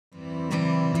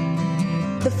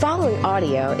The following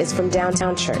audio is from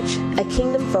Downtown Church, a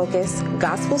kingdom-focused,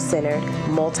 gospel-centered,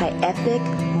 multi-ethnic,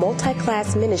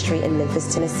 multi-class ministry in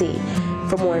Memphis, Tennessee.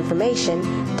 For more information,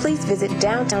 please visit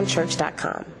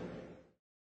downtownchurch.com.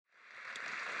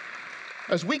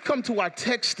 As we come to our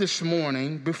text this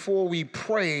morning, before we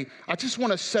pray, I just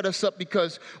want to set us up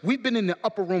because we've been in the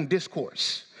upper room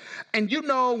discourse. And you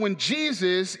know, when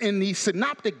Jesus in the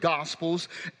synoptic gospels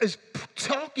is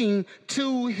talking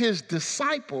to his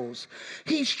disciples,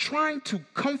 he's trying to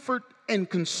comfort and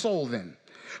console them,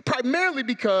 primarily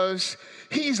because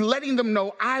he's letting them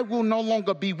know, I will no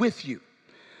longer be with you.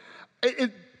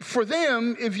 For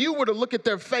them, if you were to look at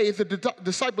their faith, the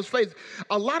disciples' faith,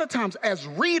 a lot of times as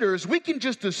readers, we can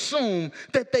just assume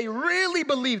that they really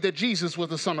believed that Jesus was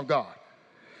the Son of God.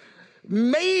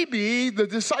 Maybe the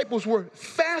disciples were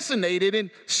fascinated and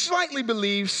slightly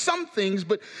believed some things,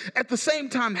 but at the same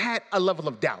time had a level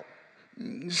of doubt,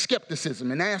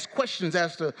 skepticism, and asked questions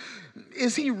as to,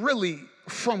 is he really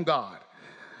from God?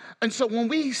 And so when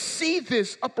we see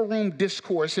this upper room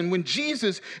discourse and when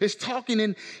Jesus is talking,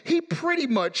 and he pretty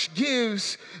much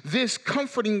gives this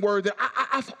comforting word that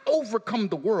I've overcome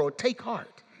the world, take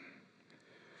heart.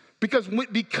 Because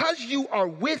you are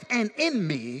with and in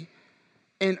me,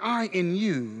 and I in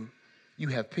you, you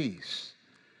have peace.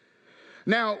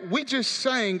 Now, we just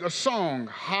sang a song,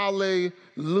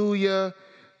 hallelujah,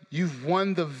 you've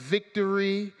won the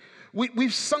victory.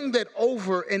 We've sung that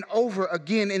over and over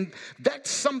again, and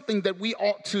that's something that we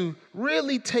ought to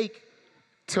really take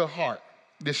to heart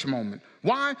this moment.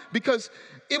 Why? Because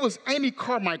it was Amy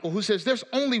Carmichael who says there's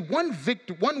only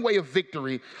one way of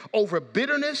victory over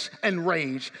bitterness and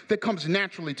rage that comes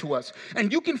naturally to us.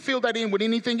 And you can fill that in with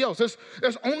anything else.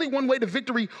 There's only one way to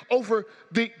victory over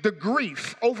the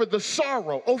grief, over the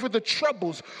sorrow, over the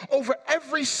troubles, over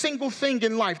every single thing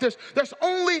in life. There's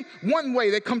only one way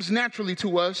that comes naturally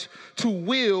to us to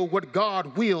will what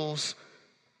God wills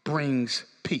brings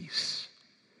peace.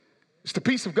 It's the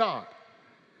peace of God.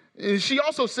 And she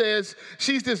also says,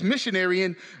 she's this missionary,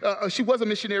 and she was a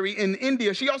missionary in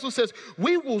India. She also says,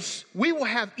 we will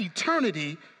have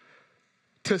eternity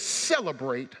to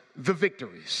celebrate the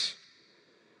victories,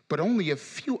 but only a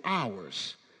few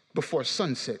hours before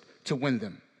sunset to win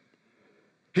them.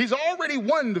 He's already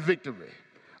won the victory.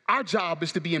 Our job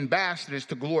is to be ambassadors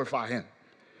to glorify him.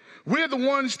 We're the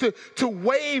ones to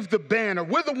wave the banner.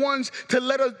 We're the ones to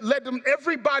let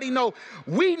everybody know,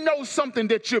 we know something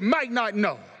that you might not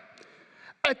know.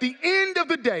 At the end of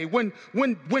the day, when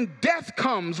death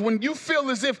comes, when you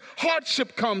feel as if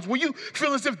hardship comes, when you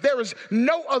feel as if there is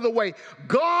no other way,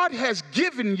 God has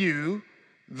given you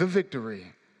the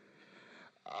victory.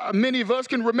 Many of us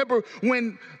can remember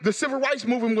when the civil rights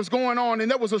movement was going on,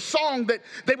 and there was a song that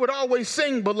they would always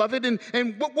sing, beloved, and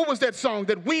what was that song?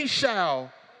 That we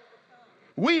shall.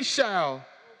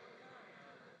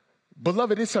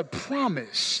 Beloved, it's a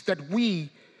promise that we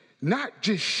not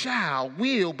just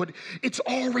will, but it's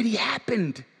already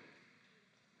happened.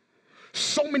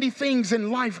 So many things in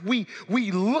life we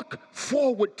look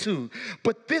forward to,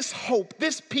 but this hope,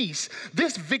 this peace,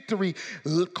 this victory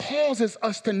causes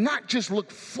us to not just look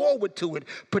forward to it,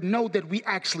 but know that we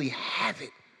actually have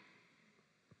it.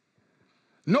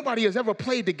 Nobody has ever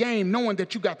played the game knowing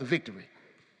that you got the victory.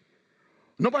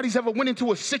 Nobody's ever went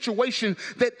into a situation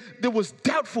that was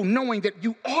doubtful knowing that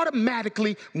you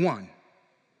automatically won.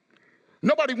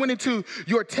 Nobody went into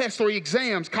your tests or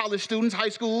exams, college students, high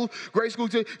school, grade school.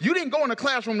 You didn't go in the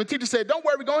classroom. The teacher said, don't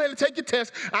worry, go ahead and take your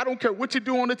test. I don't care what you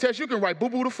do on the test. You can write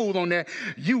boo-boo the fool on there.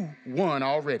 You won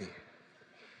already.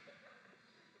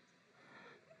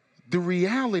 The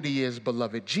reality is,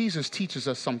 beloved, Jesus teaches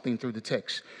us something through the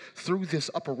text, through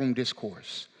this upper room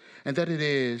discourse, and that it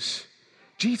is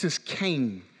Jesus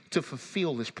came to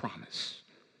fulfill this promise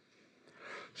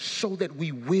so that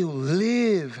we will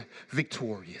live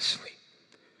victoriously.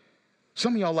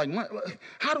 Some of y'all are like,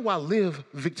 how do I live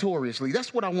victoriously?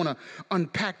 That's what I want to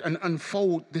unpack and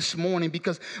unfold this morning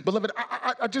because, beloved,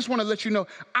 I just want to let you know,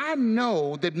 I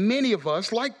know that many of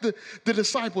us, like the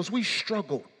disciples, we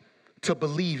struggle to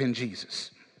believe in Jesus.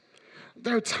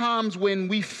 There are times when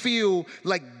we feel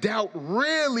like doubt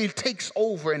really takes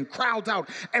over and crowds out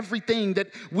everything that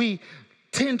we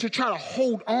tend to try to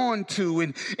hold on to,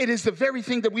 and it is the very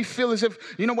thing that we feel as if,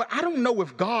 you know what, I don't know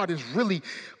if God is really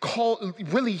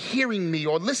hearing me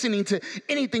or listening to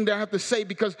anything that I have to say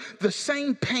because the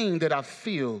same pain that I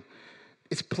feel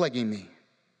is plaguing me.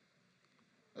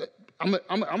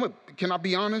 Can I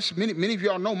be honest? Many of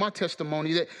y'all know my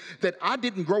testimony that I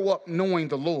didn't grow up knowing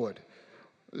the Lord.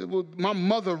 My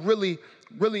mother really,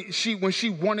 when she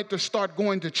wanted to start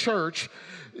going to church,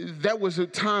 that was a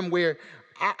time where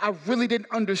I really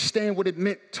didn't understand what it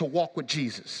meant to walk with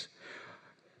Jesus.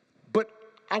 But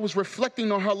I was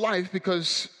reflecting on her life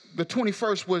because the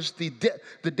 21st was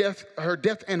her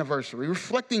death anniversary,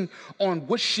 reflecting on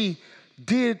what she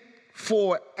did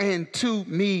for and to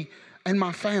me and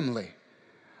my family.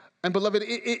 And beloved,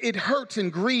 it hurts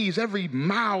and grieves every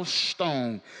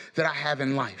milestone that I have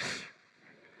in life.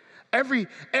 Every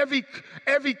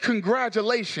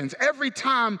congratulations, every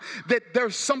time that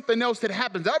there's something else that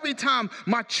happens, every time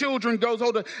my children goes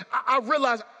older, I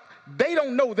realize they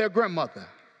don't know their grandmother.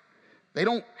 They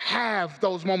don't have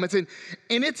those moments. And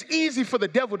it's easy for the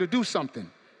devil to do something.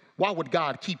 Why would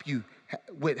God keep you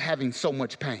with having so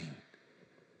much pain?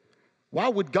 Why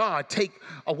would God take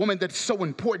a woman that's so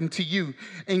important to you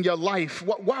in your life?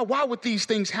 Why would these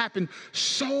things happen?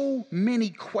 So many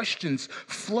questions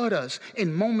flood us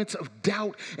in moments of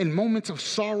doubt, in moments of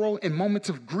sorrow, in moments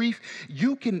of grief.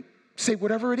 You can say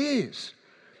whatever it is.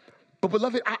 But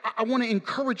beloved, I want to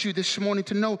encourage you this morning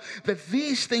to know that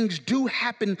these things do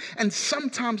happen, and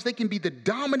sometimes they can be the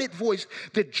dominant voice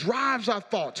that drives our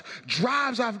thoughts,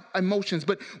 drives our emotions.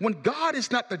 But when God is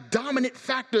not the dominant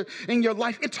factor in your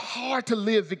life, it's hard to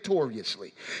live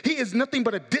victoriously. He is nothing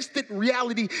but a distant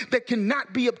reality that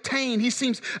cannot be obtained. He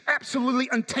seems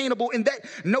absolutely unattainable, and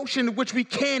that notion in which we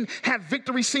can have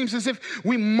victory seems as if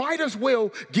we might as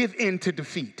well give in to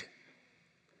defeat.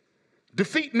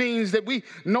 Defeat means that we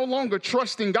no longer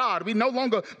trust in God. We no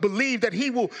longer believe that he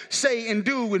will say and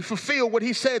do and fulfill what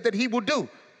he said that he will do.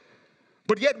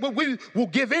 But yet what we will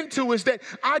give into is that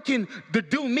I can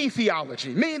do me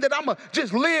theology, meaning that I'm going to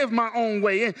just live my own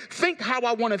way and think how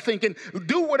I want to think and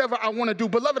do whatever I want to do.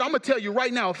 Beloved, I'm going to tell you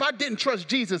right now, if I didn't trust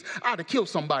Jesus, I'd have killed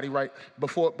somebody right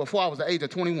before I was the age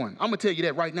of 21. I'm going to tell you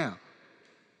that right now.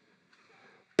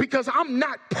 Because I'm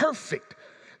not perfect.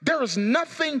 There is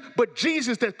nothing but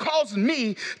Jesus that causes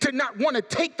me to not want to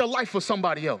take the life of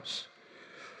somebody else.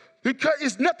 Because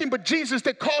it's nothing but Jesus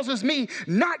that causes me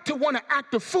not to want to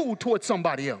act a fool towards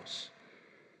somebody else.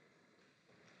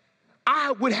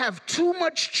 I would have too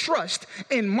much trust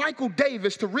in Michael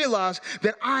Davis to realize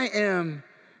that I am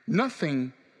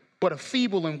nothing but a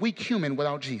feeble and weak human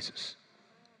without Jesus.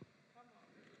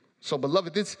 So,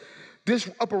 beloved, this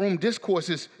upper room discourse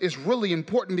is really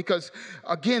important because,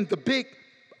 again, the big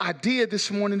idea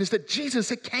this morning is that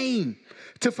Jesus came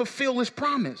to fulfill his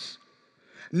promise.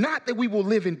 Not that we will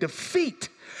live in defeat,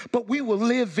 but we will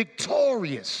live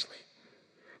victoriously.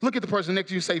 Look at the person next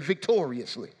to you and say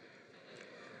victoriously.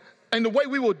 And the way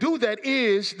we will do that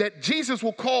is that Jesus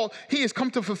will call, he has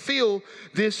come to fulfill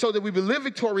this so that we will live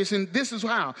victorious, and this is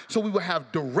how. So we will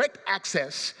have direct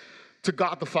access to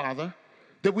God the Father,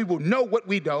 that we will know what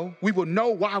we know, we will know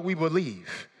why we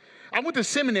believe. I went to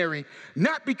seminary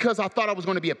not because I thought I was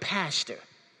going to be a pastor.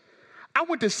 I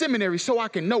went to seminary so I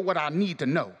can know what I need to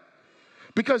know.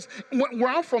 Because where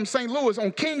I'm from, St. Louis,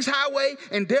 on Kings Highway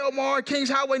and Del Mar, Kings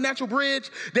Highway, Natural Bridge,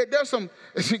 there's some,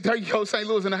 there you go, St.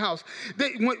 Louis in the house.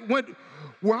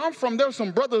 Where I'm from, there's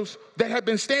some brothers that have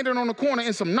been standing on the corner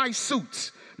in some nice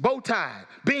suits, bow tie,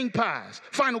 bean pies,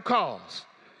 final calls.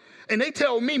 And they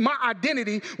tell me my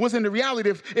identity was in the reality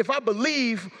of if I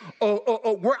believe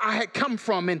or where I had come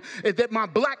from and that my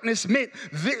blackness meant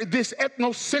this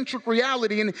ethnocentric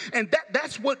reality. And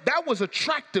that was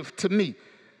attractive to me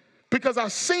because I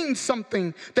seen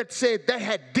something that said that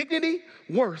had dignity,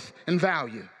 worth, and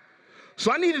value.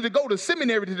 So I needed to go to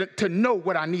seminary to know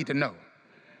what I need to know.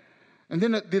 And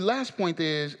then the last point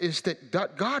is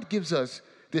that God gives us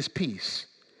this peace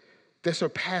that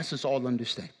surpasses all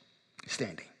understanding.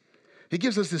 He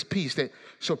gives us this peace that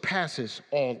surpasses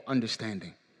all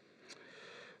understanding.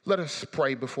 Let us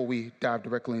pray before we dive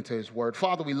directly into his word.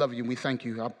 Father, we love you and we thank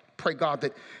you. I pray, God,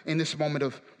 that in this moment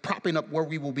of propping up where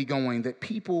we will be going, that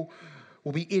people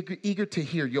will be eager to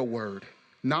hear your word,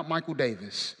 not Michael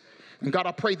Davis. And God,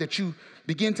 I pray that you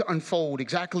begin to unfold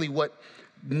exactly what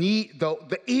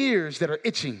the ears that are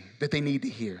itching that they need to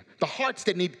hear, the hearts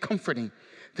that need comforting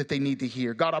that they need to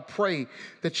hear. God, I pray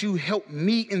that you help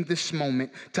me in this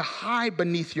moment to hide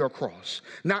beneath your cross,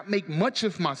 not make much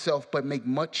of myself, but make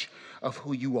much of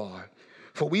who you are.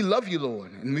 For we love you,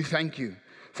 Lord, and we thank you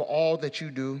for all that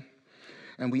you do.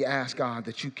 And we ask, God,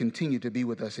 that you continue to be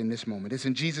with us in this moment. It's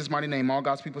in Jesus' mighty name. All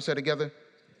God's people say together.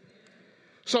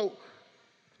 So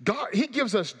God, he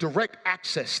gives us direct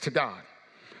access to God.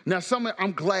 Now,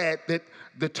 I'm glad that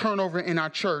the turnover in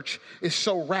our church is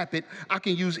so rapid. I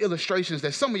can use illustrations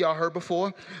that some of y'all heard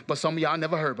before, but some of y'all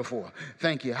never heard before.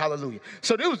 Thank you. Hallelujah.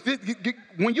 So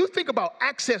when you think about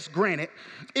access granted,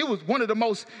 it was one of the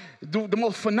most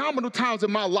phenomenal times of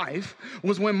my life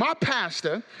was when my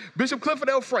pastor, Bishop Clifford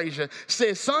L. Frazier,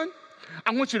 said, son,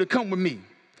 I want you to come with me.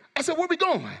 I said, where we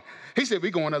going? He said,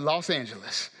 we're going to Los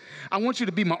Angeles. I want you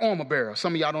to be my armor bearer.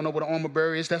 Some of y'all don't know what an armor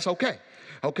bearer is. That's okay.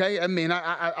 Okay? I mean,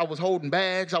 I was holding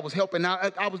bags. I was helping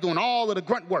out. I was doing all of the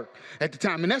grunt work at the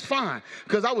time. And that's fine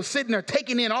because I was sitting there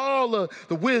taking in all of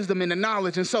the wisdom and the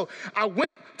knowledge. And so I went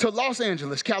to Los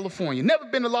Angeles, California. Never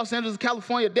been to Los Angeles,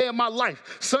 California a day of my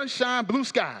life. Sunshine, blue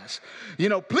skies. You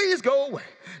know, please go away,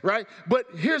 right? But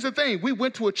here's the thing. We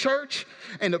went to a church,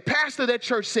 and the pastor of that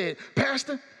church said,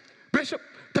 Pastor, Bishop,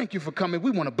 thank you for coming.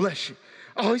 We want to bless you.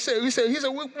 Oh, he said,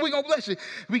 we're going to bless you.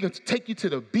 We're going to take you to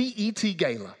the BET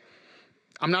Gala.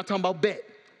 I'm not talking about BET.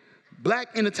 Black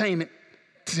Entertainment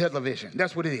Television.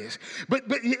 That's what it is. But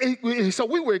so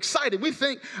we were excited. We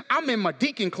think I'm in my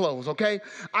deacon clothes, okay?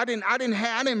 I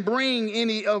didn't bring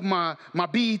any of my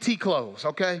BET clothes,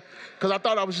 okay? Because I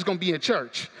thought I was just going to be in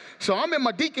church. So I'm in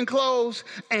my deacon clothes,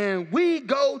 and we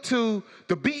go to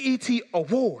the BET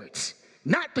Awards,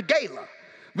 not the gala.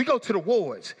 We go to the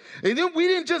awards. And then we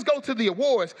didn't just go to the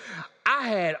awards. I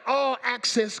had all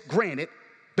access granted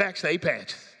backstage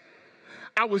patches.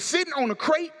 I was sitting on a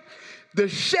crate. The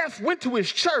chef went to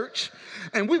his church,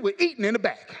 and we were eating in the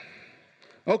back.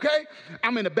 Okay?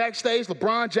 I'm in the backstage.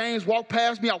 LeBron James walked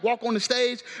past me. I walk on the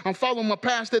stage. I'm following my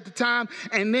pastor at the time.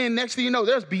 And then next thing you know,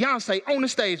 there's Beyonce on the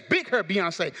stage. Big hair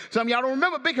Beyonce. Some of y'all don't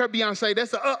remember big hair Beyonce. That's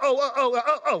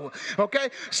the okay?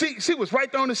 She was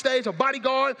right there on the stage. A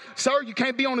bodyguard. Sir, you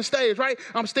can't be on the stage, right?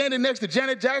 I'm standing next to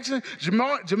Janet Jackson,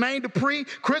 Jermaine Dupri,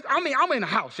 Chris. I'm in the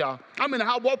house, y'all. I'm in the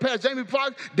house. Walked past Jamie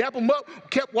Foxx, dap him up,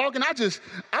 kept walking.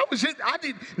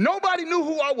 Nobody knew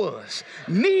who I was.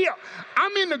 Nia,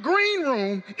 I'm in the green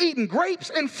room eating grapes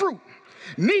and fruit.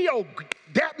 Neo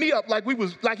dapped me up like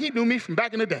he knew me from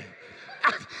back in the day.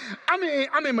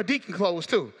 I'm in my deacon clothes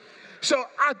too. So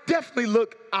I definitely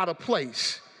look out of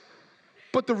place.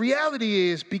 But the reality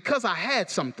is, because I had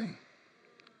something,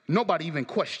 nobody even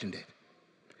questioned it.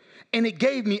 And it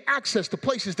gave me access to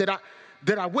places that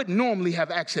I wouldn't normally have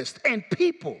access to, and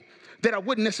people that I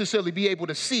wouldn't necessarily be able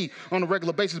to see on a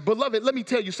regular basis. Beloved, let me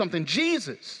tell you something.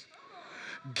 Jesus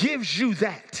gives you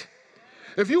that.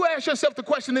 If you ask yourself the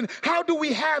question, then how do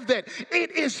we have that?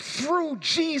 It is through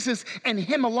Jesus and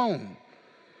him alone.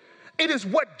 It is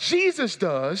what Jesus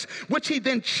does, which he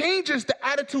then changes the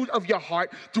attitude of your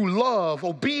heart through love,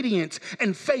 obedience,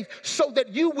 and faith, so that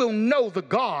you will know the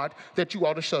God that you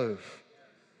ought to serve.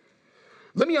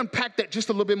 Let me unpack that just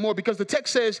a little bit more, because the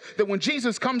text says that when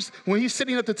Jesus comes, when he's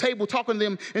sitting at the table talking to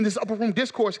them in this upper room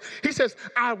discourse, he says,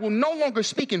 I will no longer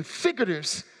speak in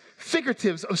figuratives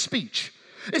of speech.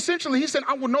 Essentially, he said,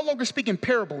 I will no longer speak in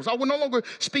parables. I will no longer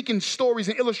speak in stories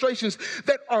and illustrations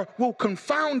that will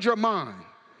confound your mind.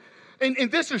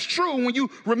 And this is true when you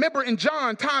remember in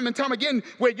John time and time again,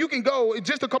 where you can go,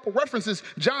 just a couple references,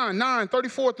 John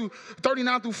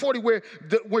 9:39 through 40,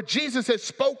 where Jesus had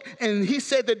spoke and he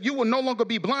said that you will no longer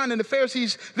be blind. And the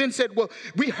Pharisees then said, well,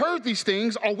 we heard these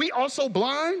things. Are we also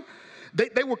blind?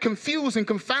 They were confused and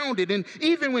confounded. And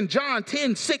even when John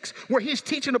 10:6, where he's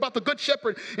teaching about the good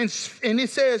shepherd, and it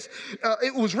says,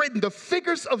 it was written, the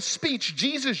figures of speech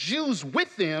Jesus used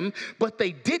with them, but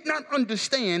they did not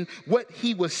understand what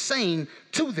he was saying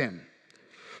to them.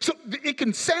 So it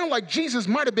can sound like Jesus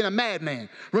might have been a madman.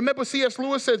 Remember C.S.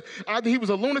 Lewis said either he was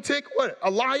a lunatic,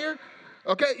 a liar.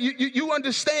 Okay, you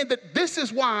understand that this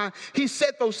is why he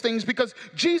said those things, because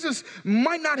Jesus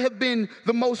might not have been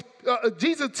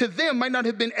Jesus to them might not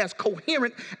have been as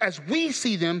coherent as we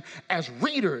see them as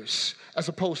readers as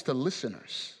opposed to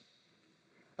listeners.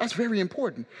 That's very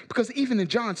important, because even in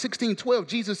John 16:12,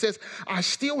 Jesus says, I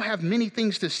still have many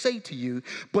things to say to you,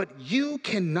 but you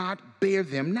cannot bear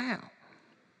them now.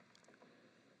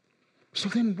 So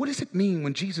then what does it mean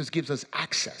when Jesus gives us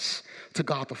access to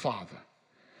God the Father?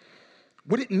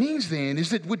 What it means then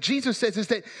is that what Jesus says is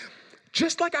that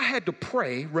just like I had to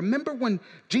pray, remember when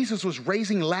Jesus was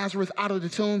raising Lazarus out of the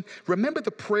tomb? Remember the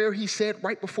prayer he said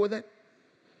right before that?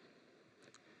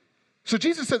 So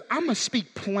Jesus says, I'm going to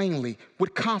speak plainly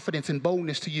with confidence and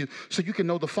boldness to you so you can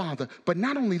know the Father. But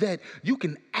not only that, you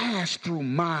can ask through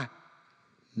my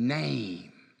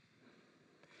name.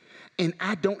 And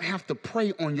I don't have to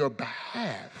pray on your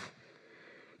behalf.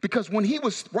 Because when he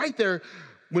was right there,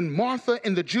 when Martha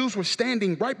and the Jews were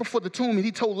standing right before the tomb and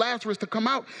he told Lazarus to come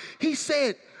out, he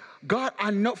said, God,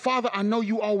 Father, I know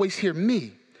you always hear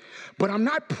me, but I'm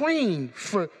not praying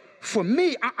for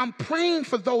me. I'm praying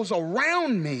for those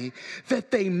around me that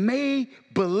they may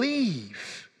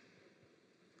believe.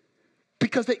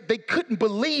 Because they couldn't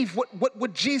believe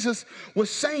what Jesus was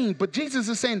saying. But Jesus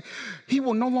is saying he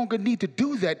will no longer need to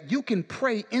do that. You can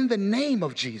pray in the name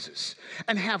of Jesus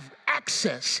and have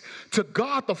access to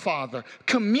God the Father,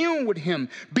 commune with him,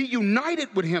 be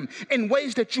united with him in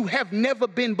ways that you have never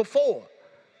been before.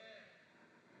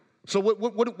 So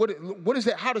what is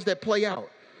that? How does that play out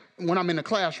when I'm in the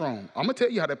classroom? I'm going to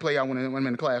tell you how that play out when I'm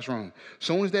in the classroom. As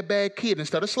soon as that bad kid,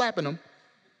 instead of slapping them,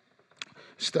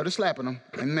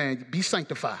 and man, be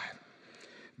sanctified.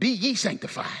 Be ye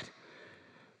sanctified.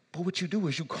 But what you do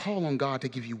is you call on God to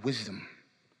give you wisdom,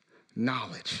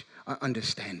 knowledge,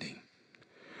 understanding.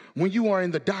 When you are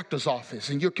in the doctor's office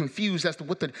and you're confused as to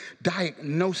what the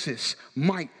diagnosis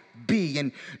might be,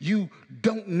 and you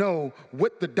don't know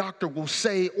what the doctor will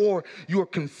say, or you're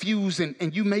confused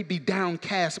and you may be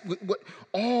downcast,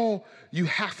 all you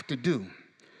have to do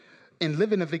in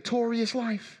living a victorious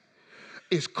life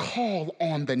is call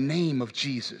on the name of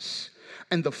Jesus,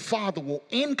 and the Father will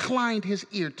incline his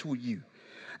ear to you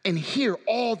and hear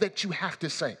all that you have to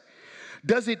say.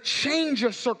 Does it change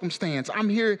your circumstance? I'm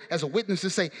here as a witness to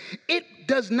say it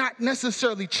does not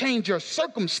necessarily change your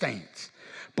circumstance,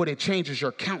 but it changes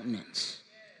your countenance.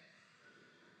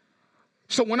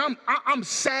 So when I'm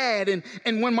sad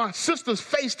and when my sister's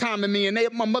FaceTiming me and they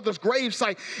at my mother's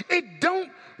gravesite, it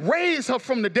don't raise her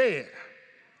from the dead.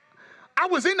 I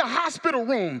was in the hospital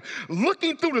room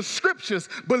looking through the scriptures,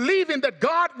 believing that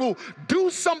God will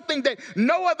do something that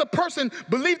no other person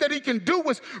believed that he can do,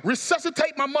 was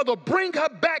resuscitate my mother, bring her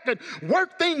back and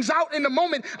work things out in the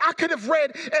moment. I could have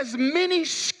read as many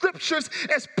scriptures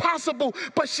as possible,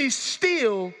 but she's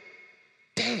still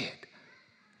dead.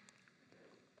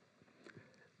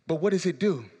 But what does it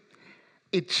do?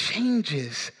 It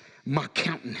changes my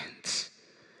countenance.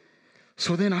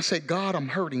 So then I say, God, I'm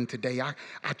hurting today. I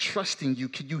trust in you.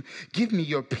 Can you give me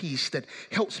your peace that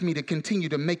helps me to continue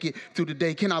to make it through the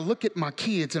day? Can I look at my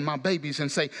kids and my babies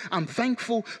and say, I'm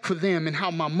thankful for them and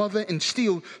how my mother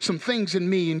instilled some things in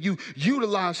me, and you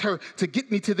utilize her to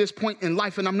get me to this point in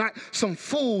life, and I'm not some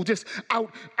fool just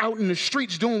out in the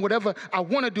streets doing whatever I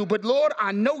want to do. But Lord,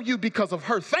 I know you because of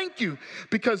her. Thank you,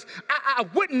 because I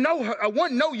wouldn't know her. I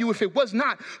wouldn't know you if it was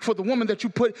not for the woman that you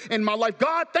put in my life.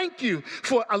 God, thank you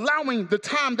for allowing the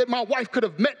time that my wife could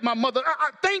have met my mother.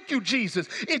 I thank you, Jesus.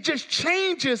 It just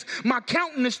changes my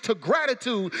countenance to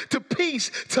gratitude, to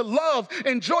peace, to love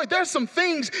and joy. There's some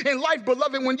things in life,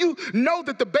 beloved, when you know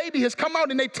that the baby has come out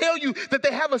and they tell you that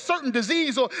they have a certain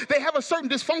disease or they have a certain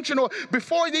dysfunction, or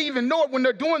before they even know it, when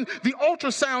they're doing the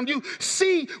ultrasound, you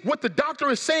see what the doctor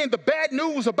is saying, the bad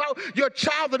news about your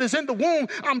child that is in the womb.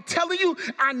 I'm telling you,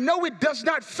 I know it does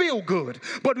not feel good,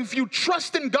 but if you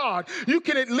trust in God, you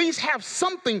can at least have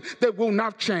something that will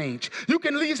not change. You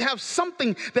can at least have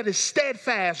something that is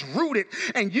steadfast, rooted,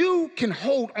 and you can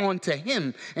hold on to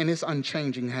him in his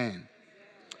unchanging hand.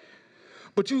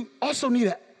 But you also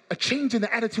need a change in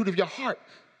the attitude of your heart.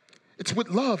 It's with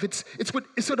love. It's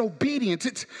with obedience.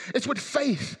 It's with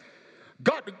faith.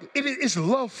 God, it is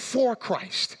love for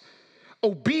Christ,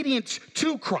 obedience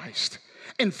to Christ,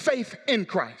 and faith in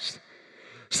Christ.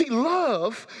 See,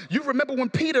 love, you remember when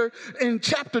Peter in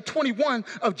chapter 21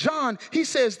 of John, he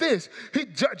says this.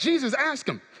 Jesus asked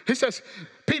him, he says,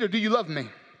 Peter, do you love me?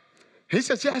 He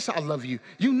says, yes, I love you.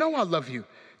 You know I love you.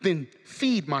 Then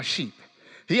feed my sheep.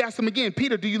 He asked him again,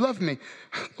 Peter, do you love me?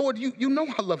 Lord, you know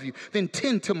I love you. Then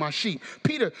tend to my sheep.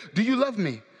 Peter, do you love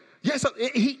me? Yes,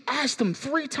 he asked him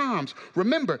 3 times.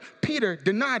 Remember, Peter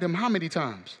denied him how many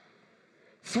times?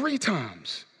 3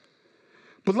 times.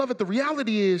 Beloved, the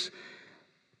reality is,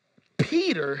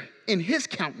 Peter, in his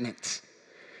countenance,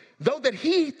 though that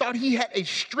he thought he had a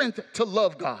strength to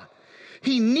love God,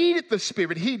 he needed the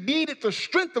Spirit, he needed the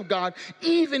strength of God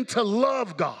even to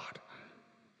love God.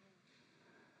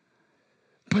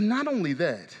 But not only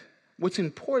that, what's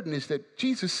important is that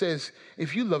Jesus says,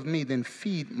 if you love me, then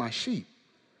feed my sheep.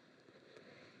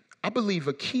 I believe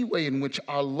a key way in which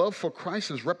our love for Christ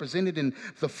is represented in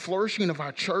the flourishing of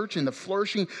our church and the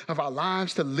flourishing of our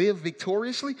lives to live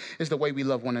victoriously is the way we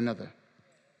love one another.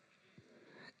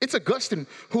 It's Augustine,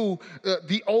 who,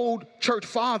 the old church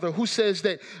father, who says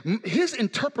that his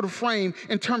interpretive frame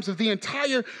in terms of the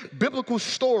entire biblical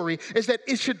story is that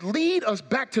it should lead us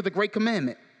back to the Great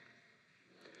Commandment.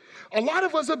 A lot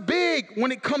of us are big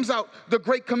when it comes out the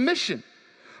Great Commission,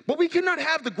 but we cannot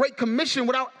have the Great Commission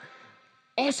without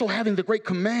also having the Great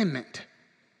Commandment.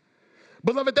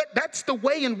 Beloved, that's the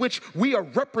way in which we are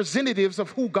representatives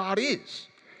of who God is.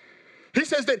 He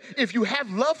says that if you have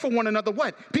love for one another,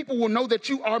 what? People will know that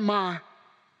you are my.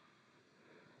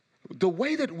 The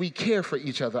way that we care for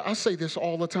each other, I say this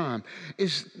all the time,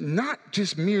 is not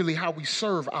just merely how we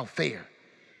serve out there.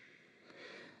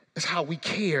 It's how we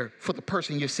care for the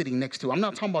person you're sitting next to. I'm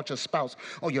not talking about your spouse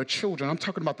or your children. I'm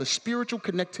talking about the spiritual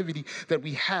connectivity that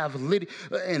we have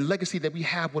and legacy that we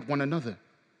have with one another.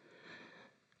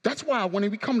 That's why when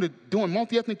we come to doing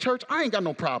multi-ethnic church, I ain't got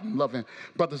no problem loving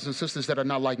brothers and sisters that are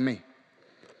not like me.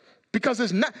 Because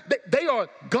they are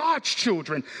God's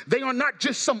children. They are not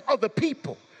just some other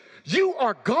people. You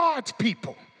are God's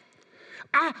people.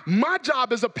 My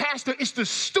job as a pastor is to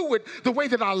steward the way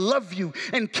that I love you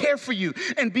and care for you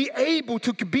and be able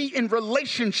to be in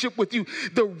relationship with you.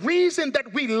 The reason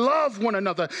that we love one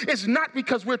another is not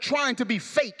because we're trying to be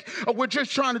fake or we're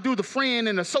just trying to do the friend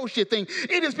and associate thing.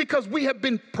 It is because we have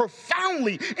been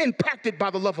profoundly impacted by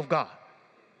the love of God.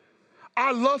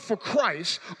 Our love for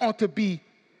Christ ought to be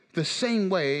the same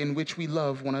way in which we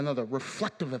love one another,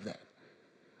 reflective of that.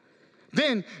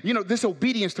 Then, this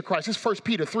obedience to Christ. This is 1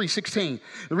 Peter 3:16.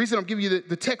 The reason I'm giving you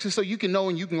the text is so you can know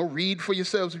and you can go read for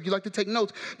yourselves if you like to take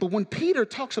notes. But when Peter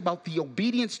talks about the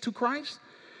obedience to Christ,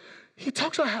 he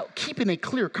talks about how keeping a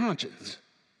clear conscience.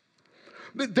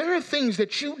 There are things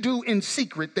that you do in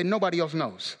secret that nobody else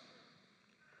knows.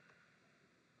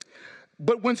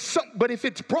 But if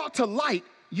it's brought to light,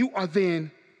 you are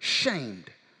then shamed.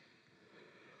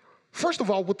 First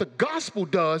of all, what the gospel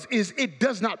does is it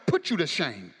does not put you to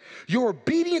shame. Your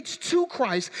obedience to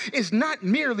Christ is not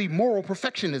merely moral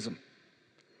perfectionism.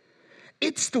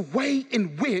 It's the way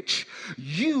in which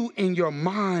you in your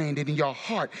mind and in your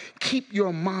heart keep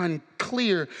your mind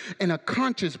clear and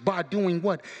conscious by doing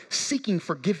what? Seeking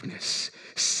forgiveness,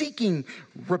 seeking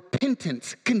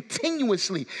repentance,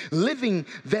 continuously living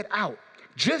that out.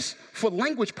 Just for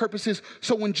language purposes.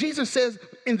 So when Jesus says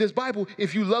in this Bible,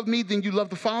 if you love me, then you love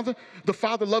the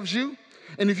Father loves you.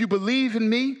 And if you believe in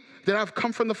me, that I've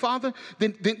come from the Father,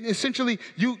 then essentially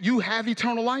you have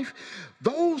eternal life.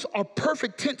 Those are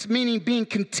perfect tense, meaning being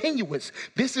continuous.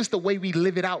 This is the way we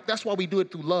live it out. That's why we do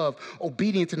it through love,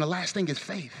 obedience, and the last thing is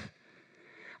faith.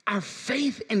 Our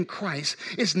faith in Christ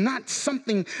is not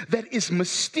something that is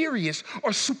mysterious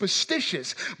or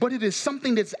superstitious, but it is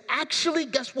something that's actually,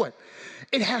 guess what?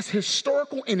 It has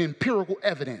historical and empirical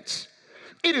evidence.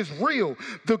 It is real.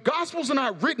 The Gospels are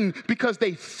not written because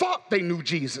they thought they knew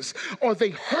Jesus or they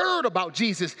heard about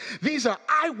Jesus. These are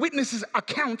eyewitnesses'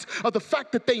 accounts of the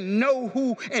fact that they know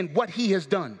who and what he has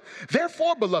done.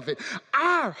 Therefore, beloved,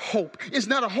 our hope is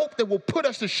not a hope that will put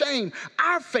us to shame.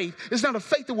 Our faith is not a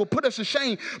faith that will put us to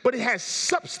shame, but it has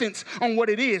substance on what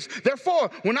it is. Therefore,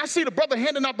 when I see the brother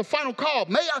handing out the final call,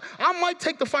 I might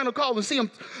take the final call and see him,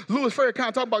 Louis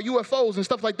Farrakhan, talk about UFOs and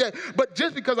stuff like that. But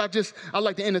just because I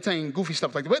like to entertain goofy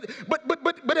stuff like that.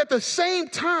 But at the same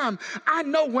time, I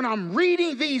know when I'm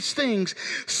reading these things,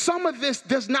 some of this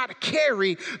does not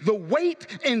carry the weight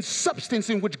and substance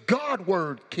in which God's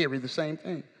word carry the same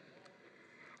thing.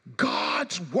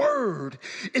 God's word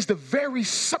is the very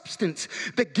substance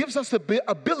that gives us the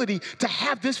ability to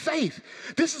have this faith.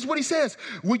 This is what he says.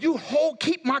 Will you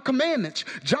keep my commandments?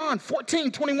 John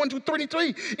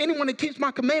 14:21-33. Anyone that keeps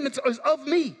my commandments is of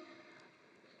me.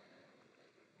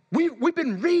 We've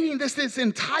been reading this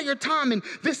entire time, and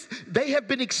they have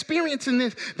been experiencing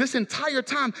this entire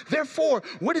time. Therefore,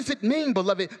 what does it mean,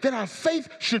 beloved? That our faith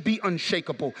should be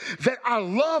unshakable, that our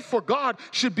love for God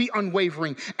should be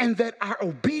unwavering, and that our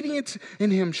obedience in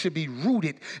him should be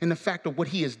rooted in the fact of what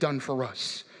he has done for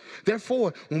us.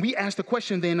 Therefore, when we ask the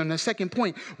question then on the second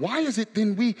point, why is it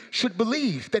then we should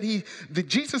believe that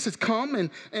Jesus has come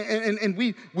and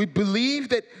we believe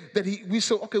that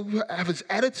we have his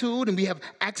attitude and we have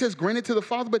access granted to the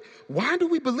Father, but why do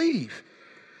we believe?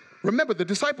 Remember, the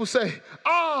disciples say,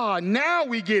 now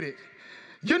we get it.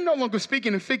 You're no longer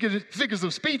speaking in figures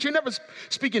of speech. You're never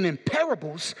speaking in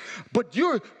parables, but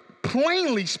you're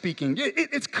plainly speaking.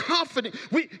 It's confident.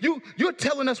 You're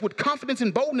telling us with confidence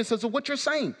and boldness as to what you're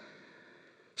saying.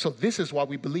 So this is why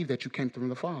we believe that you came from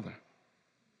the Father.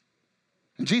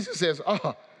 And Jesus says,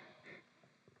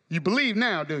 you believe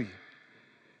now, do you?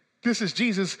 This is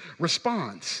Jesus'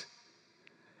 response.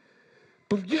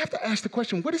 But you have to ask the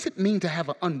question, what does it mean to have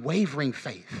an unwavering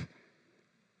faith?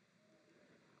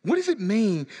 What does it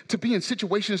mean to be in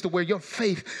situations to where your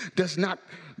faith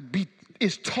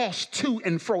is tossed to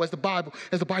and fro, as the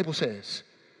Bible says,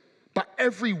 by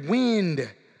every wind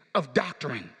of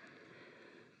doctrine?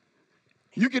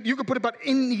 You could put about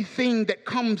anything that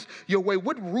comes your way.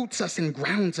 What roots us and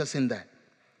grounds us in that?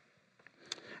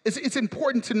 It's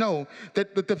important to know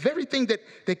that the very thing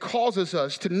that causes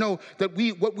us to know that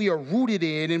what we are rooted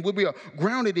in and what we are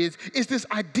grounded is this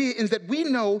idea is that we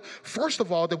know, first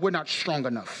of all, that we're not strong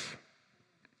enough.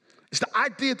 It's the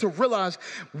idea to realize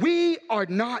we are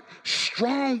not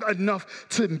strong enough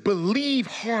to believe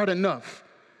hard enough.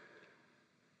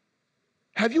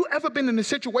 Have you ever been in a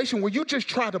situation where you just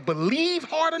try to believe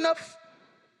hard enough?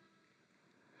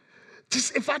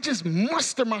 If I just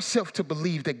muster myself to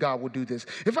believe that God will do this,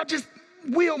 if I just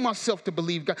will myself to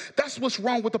believe God. That's what's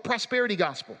wrong with the prosperity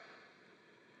gospel.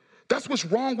 That's what's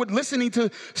wrong with listening to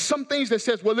some things that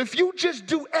says, well, if you just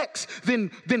do X,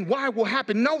 then Y will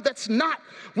happen. No, that's not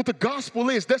what the gospel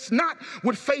is. That's not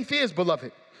what faith is,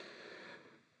 beloved.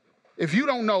 If you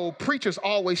don't know, preachers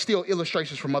always steal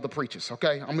illustrations from other preachers,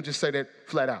 okay? I'm going to just say that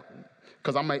flat out,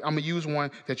 because I'm going to use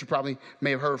one that you probably may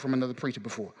have heard from another preacher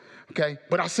before, okay?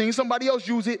 But I've seen somebody else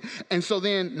use it, and so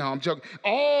then, no, I'm joking.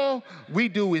 All we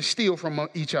do is steal from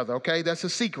each other, okay? That's a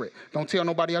secret. Don't tell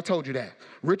nobody I told you that.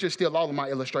 Richard steals all of my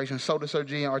illustrations, so does Sir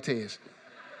G and Artez.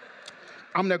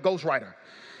 I'm their ghostwriter.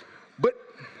 But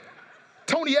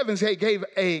Tony Evans gave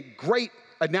a great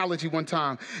analogy one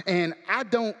time, and I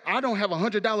don't have a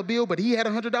 $100 bill, but he had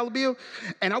a $100 bill,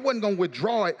 and I wasn't going to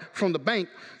withdraw it from the bank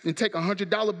and take a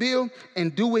 $100 bill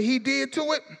and do what he did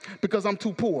to it because I'm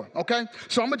too poor, okay?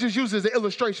 So I'm going to just use it as an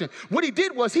illustration. What he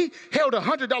did was he held a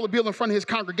 $100 bill in front of his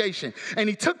congregation, and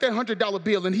he took that $100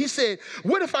 bill, and he said,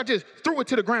 what if I just threw it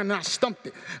to the ground and I stumped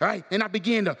it, all right? And I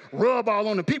began to rub all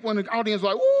on the people in the audience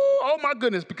like, ooh, oh my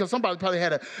goodness, because somebody probably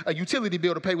had a utility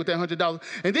bill to pay with that $100.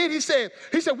 And then he said,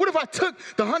 what if I took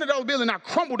the $100 bill and I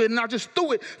crumbled it and I just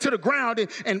threw it to the ground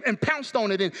and pounced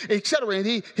on it and et cetera. And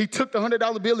he took the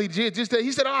 $100 bill, he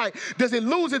said, all right, does it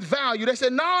lose its value? They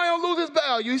said, no, it don't lose its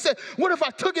value. He said, what if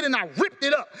I took it and I ripped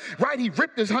it up, right? He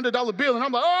ripped this $100 bill and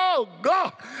I'm like, oh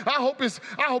God, I hope it's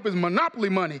Monopoly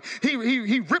money.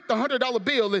 He ripped the $100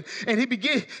 bill and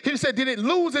he said, did it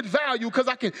lose its value because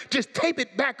I can just tape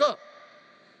it back up?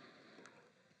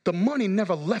 The money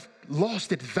never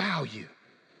lost its value.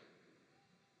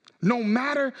 No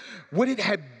matter what it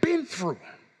had been through,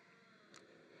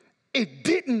 it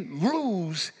didn't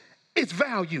lose its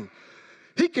value.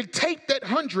 He could take that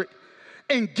 100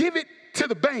 and give it to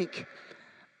the bank,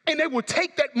 and they will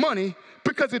take that money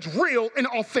because it's real and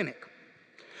authentic.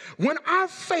 When our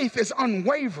faith is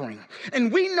unwavering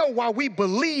and we know why we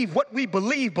believe what we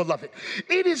believe, beloved,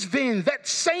 it is then that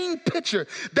same picture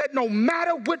that no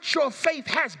matter what your faith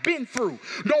has been through,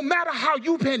 no matter how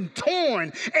you've been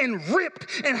torn and ripped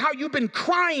and how you've been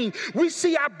crying, we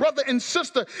see our brother and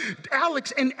sister,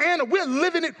 Alex and Anna, we're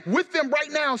living it with them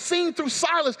right now, seeing through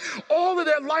Silas, all of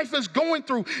their life is going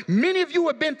through. Many of you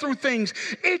have been through things.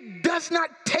 It does not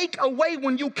take away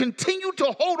when you continue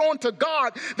to hold on to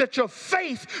God that your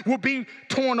faith will be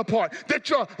torn apart, that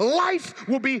your life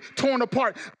will be torn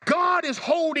apart. God is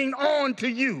holding on to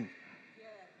you.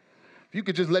 If you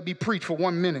could just let me preach for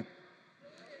 1 minute.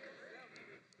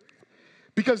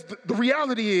 Because the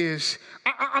reality is,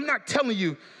 I'm not telling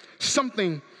you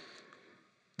something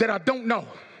that I don't know.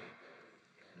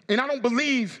 And I don't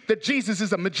believe that Jesus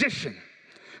is a magician.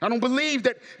 I don't believe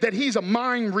that he's a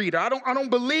mind reader. I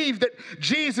don't believe that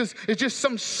Jesus is just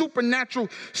some supernatural,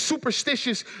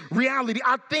 superstitious reality.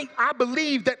 I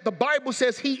believe that the Bible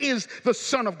says he is the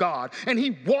Son of God, and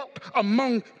he walked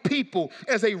among people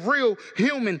as a real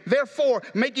human, therefore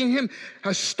making him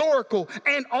historical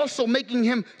and also making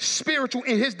him spiritual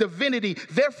in his divinity,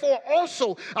 therefore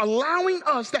also allowing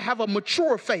us to have a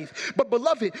mature faith. But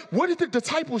beloved, what did the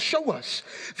disciples show us?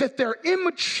 That their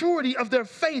immaturity of their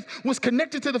faith was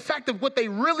connected to the fact of what they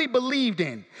really believed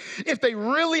in. If they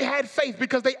really had faith,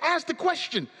 because they asked the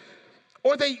question,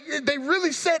 or they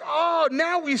really said, oh,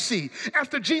 now we see,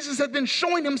 after Jesus had been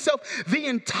showing himself the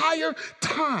entire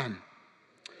time.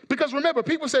 Because remember,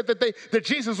 people said that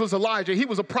Jesus was Elijah, he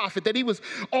was a prophet, that he was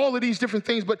all of these different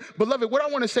things. But beloved, what I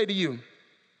want to say to you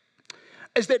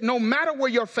is that no matter where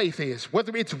your faith is,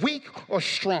 whether it's weak or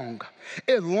strong,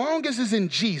 as long as it's in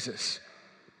Jesus,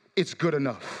 it's good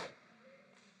enough.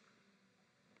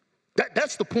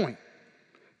 That's the point.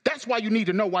 That's why you need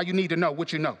to know why you need to know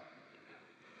what you know.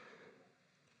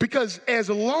 Because as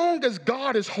long as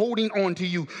God is holding on to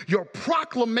you, your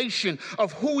proclamation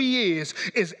of who he is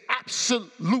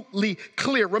absolutely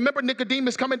clear. Remember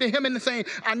Nicodemus coming to him and saying,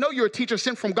 I know you're a teacher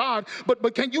sent from God,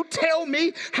 but can you tell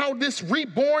me how this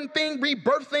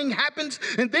rebirth thing happens?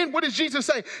 And then what does Jesus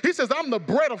say? He says, I'm the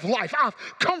bread of life. I've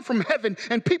come from heaven.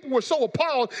 And people were so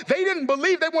appalled, they didn't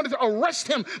believe, they wanted to arrest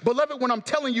him. Beloved, when I'm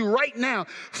telling you right now,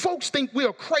 folks think we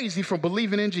are crazy for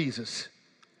believing in Jesus.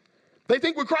 They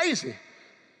think we're crazy.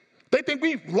 They think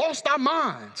we've lost our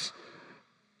minds.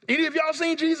 Any of y'all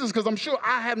seen Jesus? Because I'm sure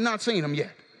I have not seen him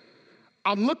yet.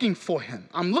 I'm looking for him.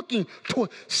 I'm looking toward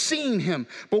seeing him.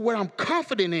 But what I'm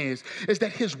confident is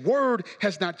that his word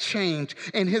has not changed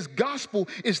and his gospel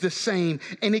is the same.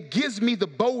 And it gives me the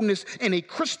boldness and a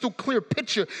crystal clear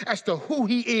picture as to who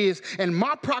he is. And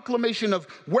my proclamation of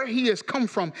where he has come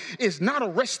from is not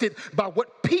arrested by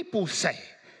what people say.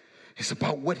 It's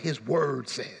about what his word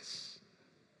says.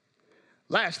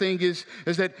 Last thing is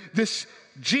that this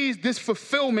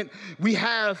fulfillment we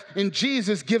have in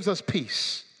Jesus gives us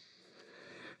peace.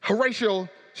 Horatio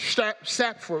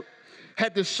Sanford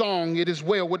had this song, "It Is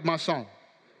Well With My Soul."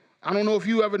 I don't know if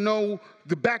you ever know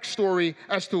the backstory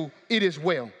as to "It Is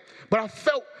Well," but I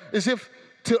felt as if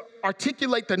to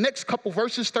articulate the next couple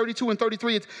verses, 32 and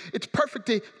 33, it's perfect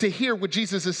to hear what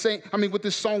Jesus is saying, what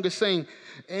this song is saying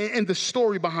and the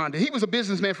story behind it. He was a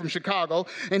businessman from Chicago,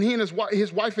 and he and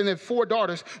his wife and their 4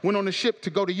 daughters went on a ship to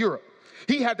go to Europe.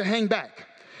 He had to hang back,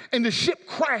 and the ship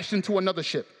crashed into another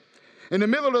ship in the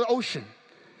middle of the ocean.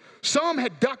 Some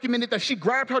had documented that she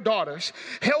grabbed her daughters,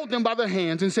 held them by their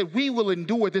hands, and said, "We will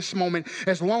endure this moment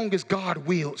as long as God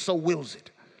wills it."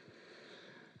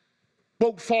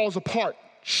 Boat falls apart.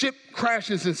 Ship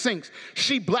crashes and sinks.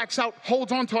 She blacks out,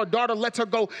 holds on to her daughter, lets her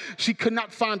go. She could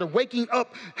not find her, waking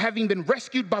up having been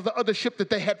rescued by the other ship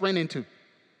that they had ran into.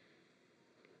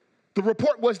 The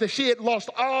report was that she had lost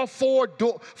all four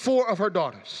of her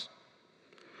daughters.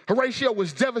 Horatio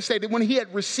was devastated when he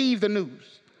had received the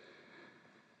news.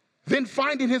 Then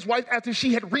finding his wife after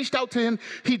she had reached out to him,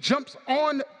 he jumps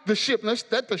on the ship.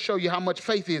 That to show you how much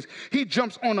faith is. He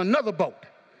jumps on another boat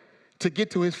to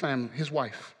get to his family, his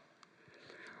wife.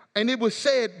 And it was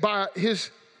said by his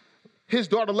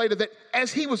daughter later that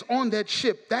as he was on that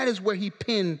ship, that is where he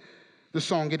penned the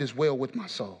song, "It Is Well With My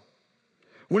Soul."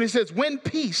 When it says, "When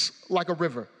peace like a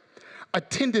river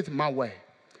attendeth my way."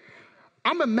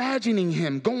 I'm imagining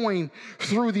him going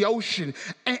through the ocean,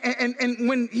 and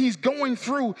when he's going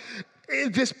through,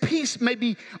 this peace may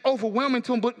be overwhelming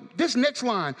to him, but this next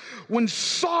line, "When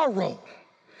sorrow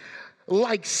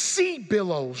like sea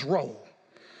billows roll."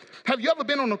 Have you ever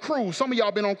been on a cruise? Some of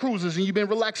y'all been on cruises and you've been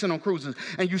relaxing on cruises,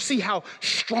 and you see how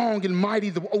strong and mighty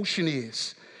the ocean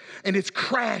is, and it's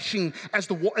crashing as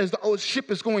the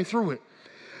ship is going through it.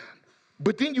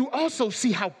 But then you also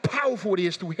see how powerful it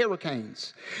is through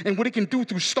hurricanes and what it can do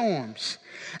through storms.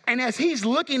 And as he's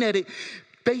looking at it,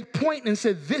 they point and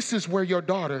said, "This is where your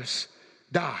daughters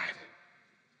died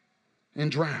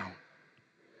and drowned."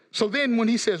 So then when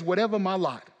he says, "Whatever my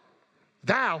lot,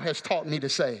 thou hast taught me to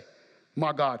say,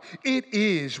 my God, it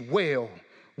is well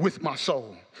with my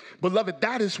soul." Beloved,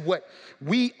 that is what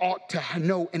we ought to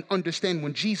know and understand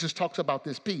when Jesus talks about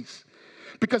this peace.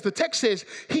 Because the text says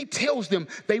he tells them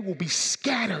they will be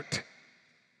scattered.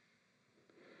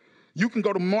 You can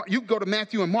go to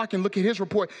Matthew and Mark and look at his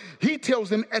report. He tells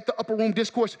them at the upper room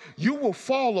discourse, "You will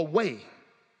fall away."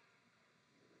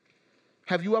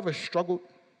 Have you ever struggled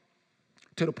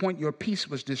to the point your peace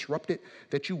was disrupted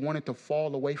that you wanted to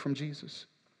fall away from Jesus?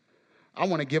 I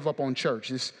want to give up on church.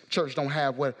 This church don't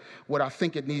have what I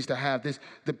think it needs to have.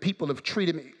 The people have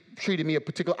treated me a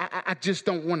particular. I just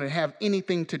don't want to have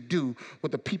anything to do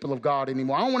with the people of God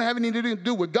anymore. I don't want to have anything to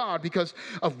do with God because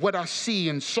of what I see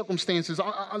in circumstances.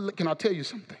 Can I tell you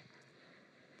something?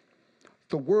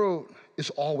 The world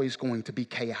is always going to be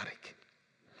chaotic.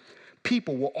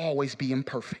 People will always be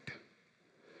imperfect,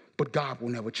 but God will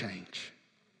never change.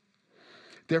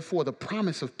 Therefore, the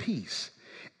promise of peace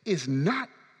is not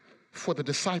for the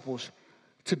disciples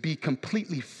to be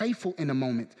completely faithful in a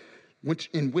moment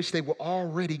in which they were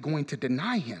already going to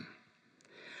deny him.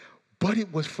 But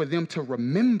it was for them to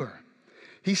remember.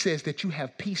 He says that you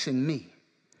have peace in me.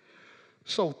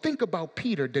 So think about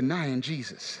Peter denying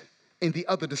Jesus and the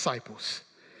other disciples.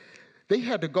 They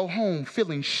had to go home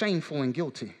feeling shameful and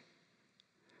guilty.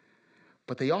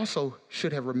 But they also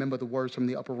should have remembered the words from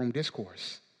the upper room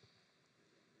discourse.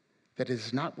 That it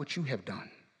is not what you have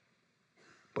done,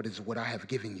 but it's what I have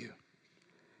given you.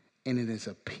 And it is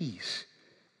a peace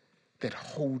that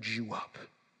holds you up.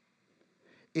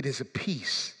 It is a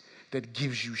peace that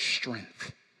gives you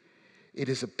strength. It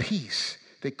is a peace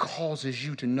that causes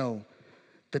you to know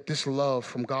that this love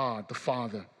from God, the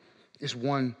Father, is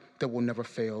one that will never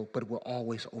fail, but will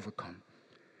always overcome.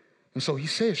 And so he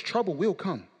says trouble will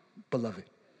come, beloved.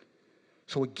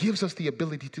 So it gives us the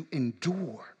ability to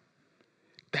endure.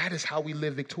 That is how we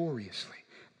live victoriously.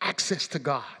 Access to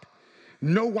God.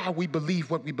 Know why we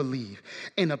believe what we believe.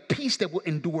 And a peace that will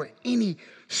endure any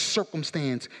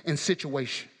circumstance and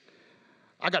situation.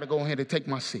 I got to go ahead and take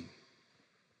my seat.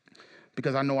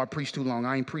 Because I know I preached too long.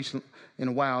 I ain't preached in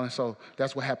a while, and so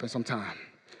that's what happens sometimes.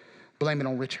 Blame it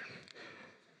on Richard.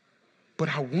 But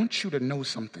I want you to know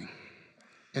something.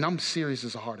 And I'm serious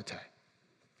as a heart attack.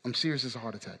 I'm serious as a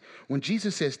heart attack. When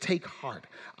Jesus says, "Take heart,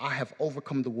 I have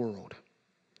overcome the world,"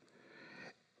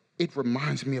 it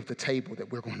reminds me of the table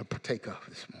that we're going to partake of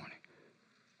this morning.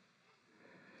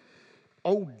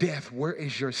 Oh, death, where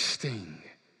is your sting?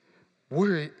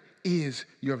 Where is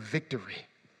your victory?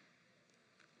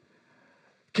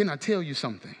 Can I tell you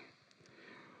something?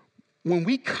 when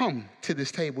we come to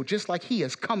this table, just like he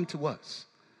has come to us,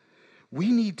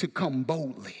 we need to come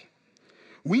boldly.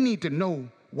 We need to know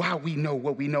why we know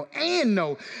what we know, and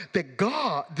know that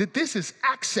that this is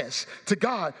access to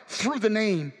God through the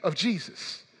name of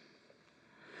Jesus.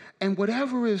 And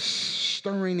whatever is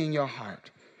stirring in your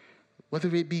heart,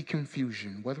 whether it be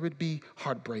confusion, whether it be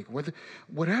heartbreak,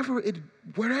 whatever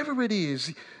it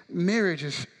is, marriage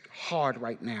is hard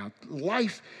right now.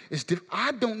 Life is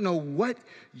I don't know what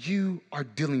you are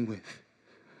dealing with.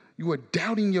 You are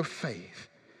doubting your faith.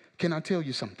 Can I tell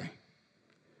you something?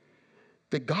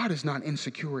 That God is not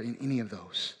insecure in any of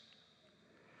those.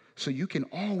 So you can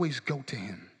always go to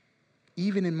him,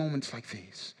 even in moments like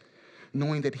these,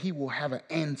 knowing that he will have an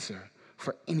answer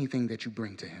for anything that you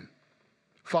bring to him.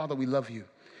 Father, we love you.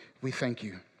 We thank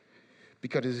you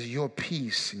because it is your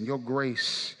peace and your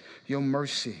grace, your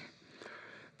mercy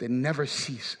that never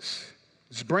ceases.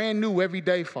 It's brand new every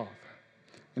day, Father.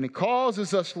 And it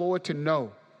causes us, Lord, to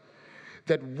know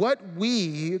that what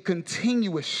we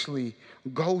continuously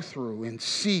go through and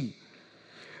see,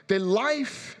 that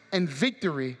life and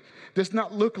victory does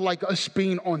not look like us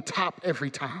being on top every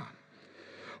time,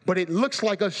 but it looks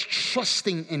like us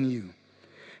trusting in you,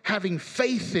 having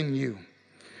faith in you,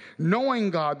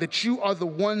 knowing, God, that you are the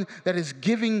one that is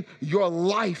giving your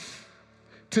life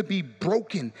to be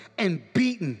broken and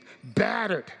beaten,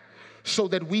 battered, so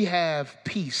that we have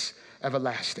peace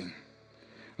everlasting.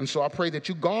 And so I pray that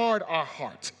you guard our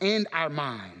hearts and our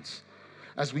minds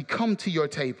as we come to your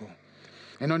table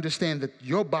and understand that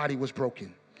your body was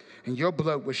broken and your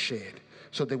blood was shed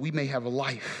so that we may have a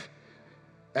life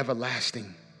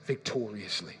everlasting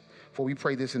victoriously. For we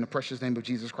pray this in the precious name of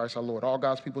Jesus Christ our Lord. All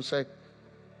God's people say,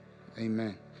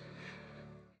 amen.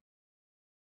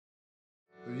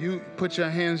 You put your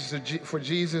hands for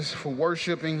Jesus, for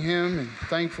worshiping him and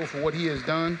thankful for what he has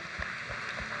done.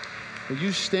 Will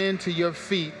you stand to your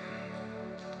feet,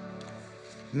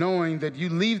 knowing that you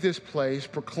leave this place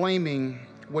proclaiming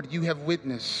what you have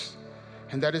witnessed,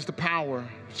 and that is the power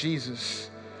of Jesus.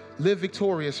 Live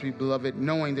victoriously, beloved,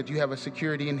 knowing that you have a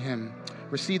security in him.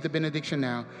 Receive the benediction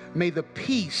now. May the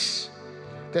peace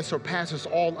that surpasses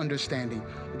all understanding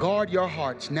guard your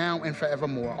hearts now and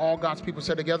forevermore. All God's people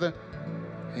said together,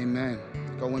 amen.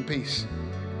 Go in peace.